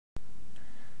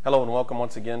Hello and welcome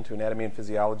once again to Anatomy and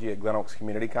Physiology at Glen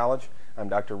Community College. I'm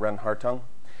Dr. Hartung.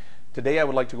 Today I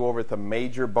would like to go over the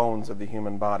major bones of the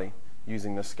human body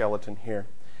using the skeleton here.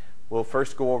 We'll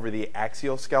first go over the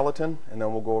axial skeleton and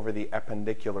then we'll go over the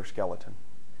appendicular skeleton.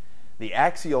 The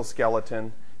axial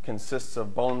skeleton consists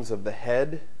of bones of the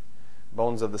head,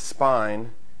 bones of the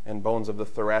spine, and bones of the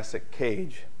thoracic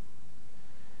cage.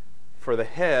 For the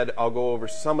head, I'll go over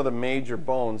some of the major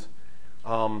bones.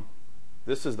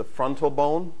 This is the frontal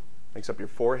bone, makes up your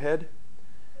forehead.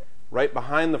 Right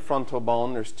behind the frontal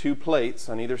bone, there's two plates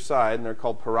on either side, and they're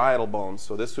called parietal bones.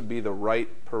 So this would be the right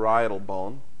parietal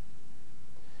bone.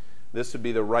 This would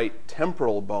be the right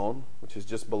temporal bone, which is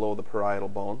just below the parietal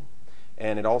bone.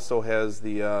 And it also has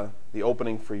the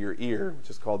opening for your ear,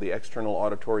 which is called the external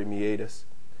auditory meatus.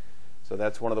 So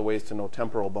that's one of the ways to know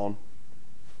temporal bone.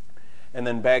 And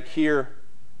then back here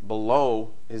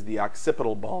below is the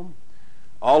occipital bone.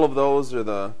 All of those are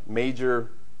the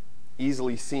major,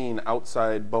 easily seen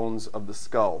outside bones of the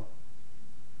skull.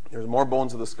 There's more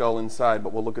bones of the skull inside,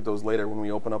 but we'll look at those later when we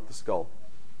open up the skull.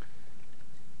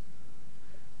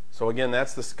 So again,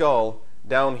 that's the skull.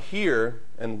 Down here,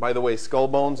 and by the way, skull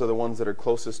bones are the ones that are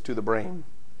closest to the brain.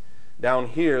 Down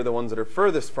here, the ones that are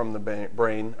furthest from the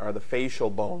brain are the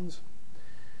facial bones.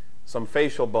 Some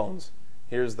facial bones.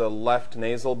 Here's the left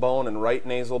nasal bone and right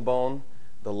nasal bone,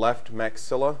 the left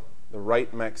maxilla, the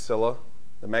right maxilla.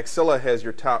 The maxilla has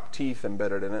your top teeth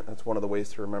embedded in it. That's one of the ways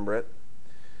to remember it.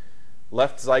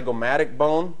 Left zygomatic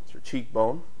bone, it's your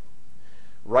cheekbone.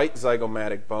 Right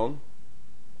zygomatic bone.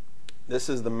 This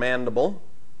is the mandible.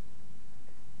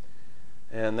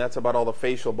 And that's about all the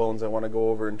facial bones I want to go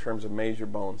over in terms of major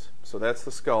bones. So that's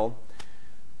the skull.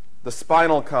 The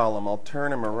spinal column, I'll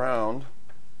turn him around.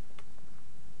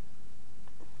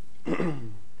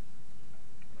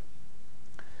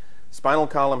 Spinal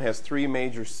column has three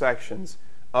major sections.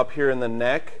 Up here in the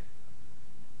neck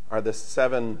are the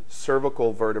 7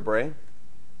 cervical vertebrae.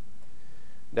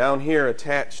 Down here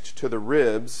attached to the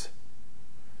ribs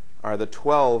are the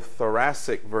 12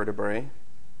 thoracic vertebrae.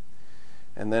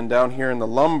 And then down here in the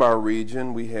lumbar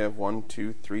region we have 1,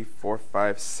 2, 3, 4,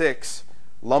 5, 6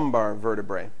 lumbar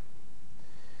vertebrae.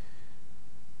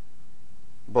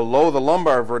 Below the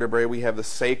lumbar vertebrae we have the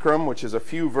sacrum, which is a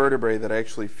few vertebrae that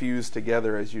actually fuse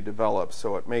together as you develop.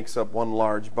 So it makes up one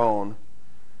large bone,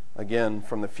 again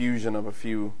from the fusion of a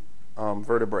few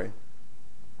vertebrae.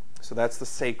 So that's the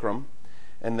sacrum.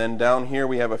 And then down here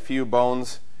we have a few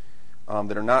bones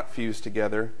that are not fused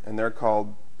together, and they're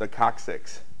called the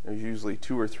coccyx. There's usually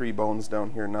 2 or 3 bones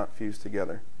down here not fused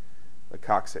together, the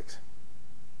coccyx.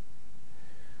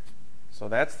 So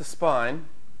that's the spine.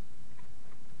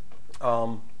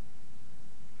 One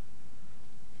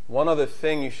other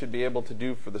thing you should be able to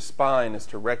do for the spine is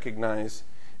to recognize,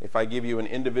 if I give you an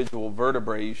individual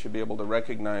vertebrae, you should be able to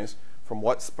recognize from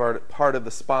what part of the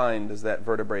spine does that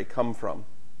vertebrae come from.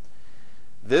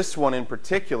 This one in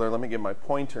particular, let me get my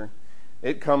pointer,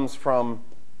 it comes from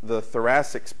the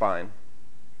thoracic spine.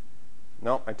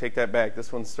 No, I take that back.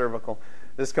 This one's cervical.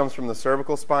 This comes from the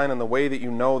cervical spine, and the way that you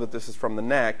know that this is from the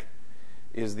neck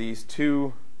is these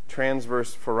 2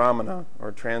 transverse foramina,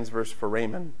 or transverse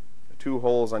foramen, 2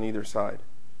 holes on either side.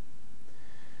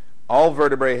 All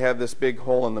vertebrae have this big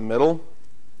hole in the middle,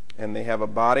 and they have a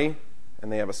body, and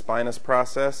they have a spinous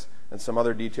process, and some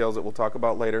other details that we'll talk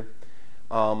about later.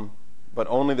 But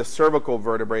only the cervical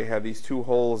vertebrae have these 2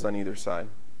 holes on either side.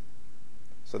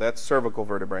 So that's cervical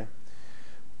vertebrae.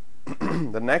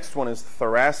 The next one is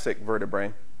thoracic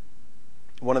vertebrae.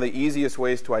 One of the easiest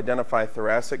ways to identify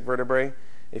thoracic vertebrae,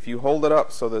 if you hold it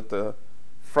up so that the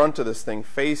front of this thing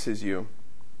faces you,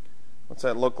 what's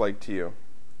that look like to you?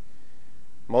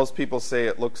 Most people say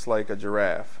it looks like a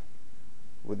giraffe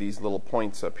with these little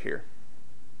points up here.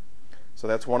 So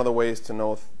that's one of the ways to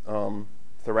know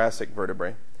thoracic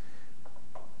vertebrae.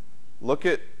 Look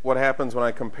at what happens when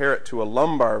I compare it to a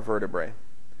lumbar vertebrae.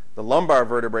 The lumbar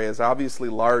vertebrae is obviously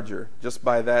larger. Just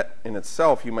by that in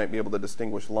itself you might be able to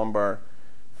distinguish lumbar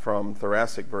from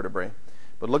thoracic vertebrae.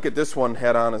 But look at this one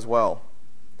head on as well.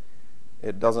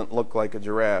 It doesn't look like a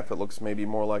giraffe. It looks maybe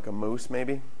more like a moose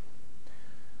maybe.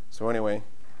 So anyway,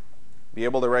 be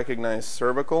able to recognize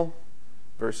cervical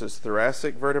versus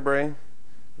thoracic vertebrae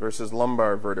versus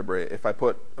lumbar vertebrae. If I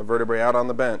put a vertebrae out on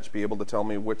the bench, be able to tell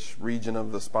me which region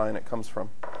of the spine it comes from.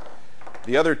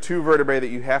 The other 2 vertebrae that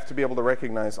you have to be able to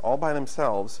recognize all by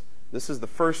themselves, this is the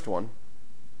first one,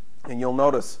 and you'll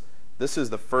notice this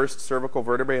is the first cervical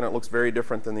vertebrae, and it looks very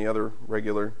different than the other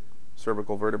regular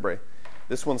cervical vertebrae.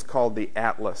 This one's called the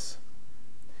atlas.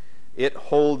 It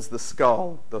holds the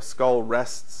skull. The skull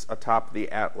rests atop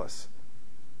the atlas.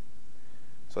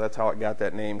 So that's how it got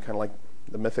that name, kind of like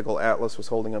The mythical Atlas was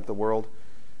holding up the world.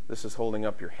 This is holding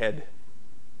up your head.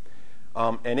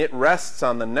 And it rests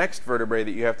on the next vertebrae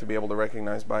that you have to be able to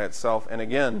recognize by itself. And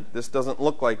again, this doesn't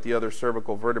look like the other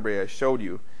cervical vertebrae I showed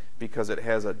you because it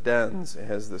has a dens. It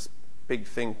has this big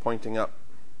thing pointing up.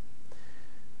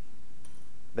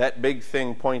 That big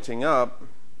thing pointing up,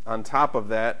 on top of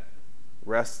that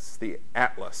rests the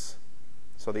atlas.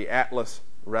 So the atlas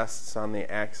rests on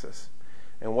the axis.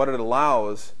 And what it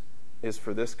allows is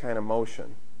for this kind of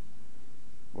motion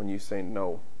when you say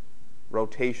no.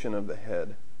 Rotation of the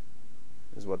head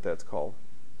is what that's called.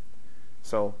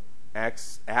 So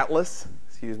atlas,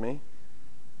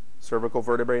 cervical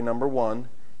vertebrae number 1,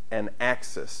 and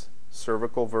axis,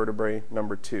 cervical vertebrae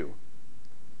number 2.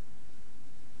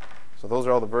 So those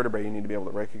are all the vertebrae you need to be able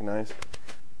to recognize.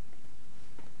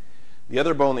 The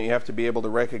other bone that you have to be able to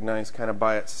recognize kind of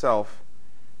by itself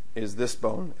is this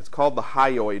bone. It's called the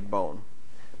hyoid bone.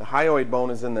 The hyoid bone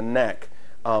is in the neck.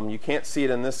 You can't see it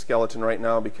in this skeleton right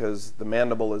now because the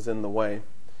mandible is in the way.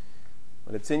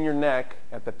 But it's in your neck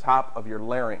at the top of your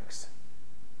larynx.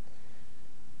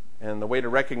 And the way to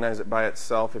recognize it by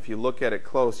itself, if you look at it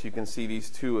close, you can see these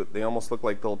two. They almost look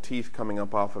like little teeth coming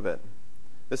up off of it.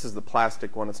 This is the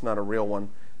plastic one. It's not a real one.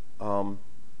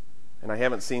 And I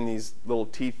haven't seen these little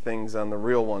teeth things on the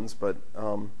real ones, but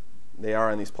they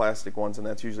are on these plastic ones, and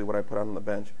that's usually what I put on the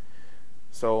bench.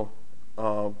 So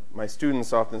my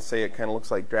students often say it kind of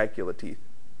looks like Dracula teeth.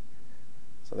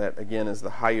 So that, again, is the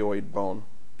hyoid bone.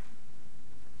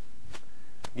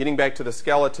 Getting back to the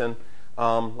skeleton,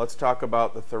 let's talk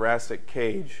about the thoracic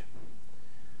cage.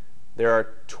 There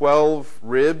are 12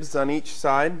 ribs on each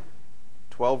side,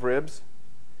 12 ribs.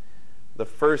 The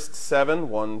first 7,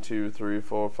 1, 2, 3,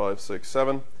 4, 5, 6,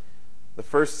 7. The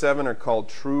first 7 are called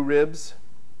true ribs.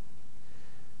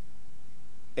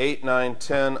 8, 9,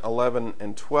 10, 11,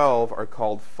 and 12 are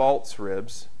called false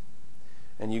ribs.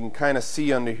 And you can kind of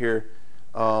see under here,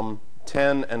 10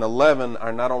 and 11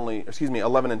 are not only,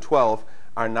 11 and 12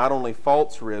 are not only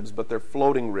false ribs, but they're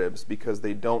floating ribs because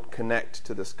they don't connect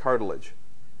to this cartilage.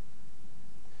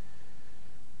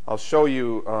 I'll show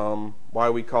you why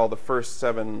we call the first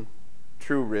 7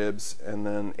 true ribs and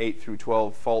then 8 through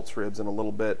 12 false ribs in a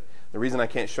little bit. The reason I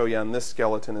can't show you on this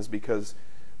skeleton is because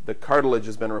the cartilage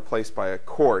has been replaced by a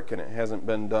cork and it hasn't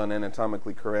been done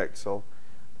anatomically correct. So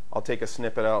I'll take a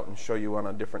snippet out and show you on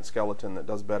a different skeleton that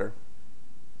does better.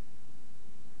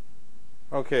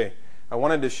 Okay, I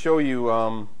wanted to show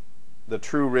you the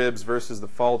true ribs versus the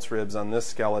false ribs on this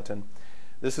skeleton.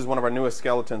 This is one of our newest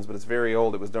skeletons, but it's very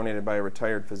old. It was donated by a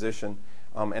retired physician.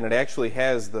 And it actually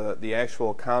has the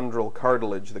actual chondral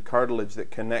cartilage, the cartilage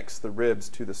that connects the ribs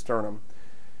to the sternum.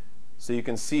 So you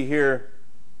can see here,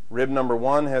 rib number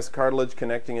 1 has cartilage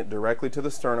connecting it directly to the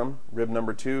sternum. Rib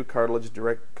number 2, cartilage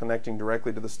connecting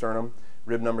directly to the sternum.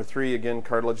 Rib number 3, again,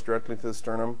 cartilage directly to the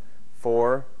sternum.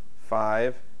 4,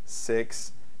 5,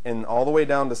 6, and all the way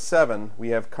down to 7, we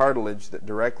have cartilage that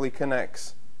directly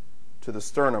connects to the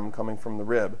sternum coming from the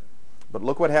rib. But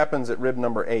look what happens at rib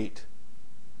number 8.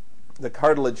 The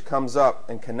cartilage comes up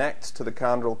and connects to the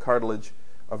chondral cartilage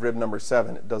of rib number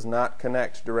 7. It does not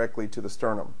connect directly to the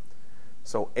sternum.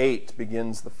 So 8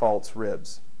 begins the false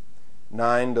ribs.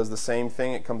 9 does the same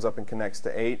thing. It comes up and connects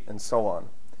to 8, and so on.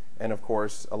 And of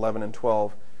course, 11 and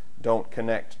 12 don't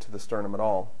connect to the sternum at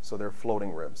all, so they're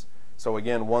floating ribs. So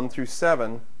again, 1 through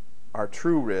 7 are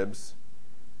true ribs.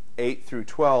 8 through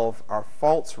 12 are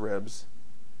false ribs.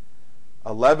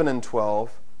 11 and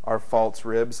 12 are false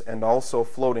ribs and also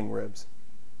floating ribs.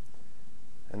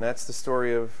 And that's the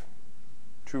story of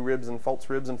true ribs and false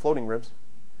ribs and floating ribs.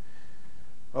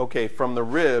 Okay, from the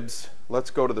ribs, let's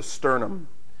go to the sternum.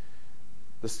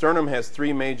 The sternum has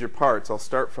 3 major parts. I'll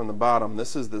start from the bottom.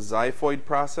 This is the xiphoid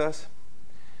process.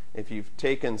 If you've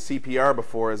taken CPR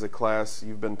before as a class,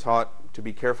 you've been taught to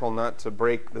be careful not to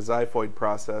break the xiphoid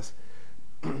process.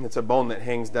 It's a bone that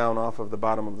hangs down off of the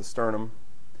bottom of the sternum.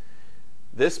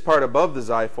 This part above the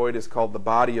xiphoid is called the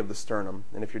body of the sternum.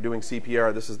 And if you're doing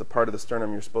CPR, this is the part of the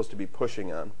sternum you're supposed to be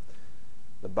pushing on,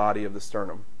 the body of the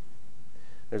sternum.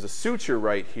 There's a suture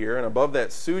right here, and above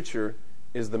that suture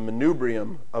is the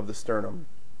manubrium of the sternum.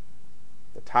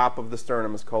 The top of the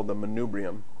sternum is called the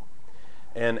manubrium.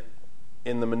 And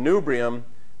in the manubrium,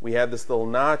 we have this little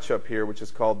notch up here, which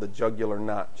is called the jugular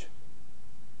notch.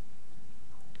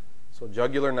 So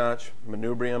jugular notch,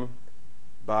 manubrium,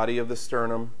 body of the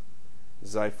sternum,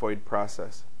 xiphoid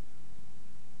process.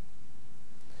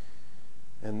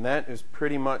 And that is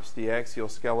pretty much the axial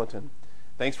skeleton.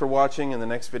 Thanks for watching, and the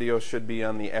next video should be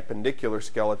on the appendicular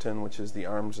skeleton, which is the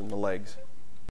arms and the legs.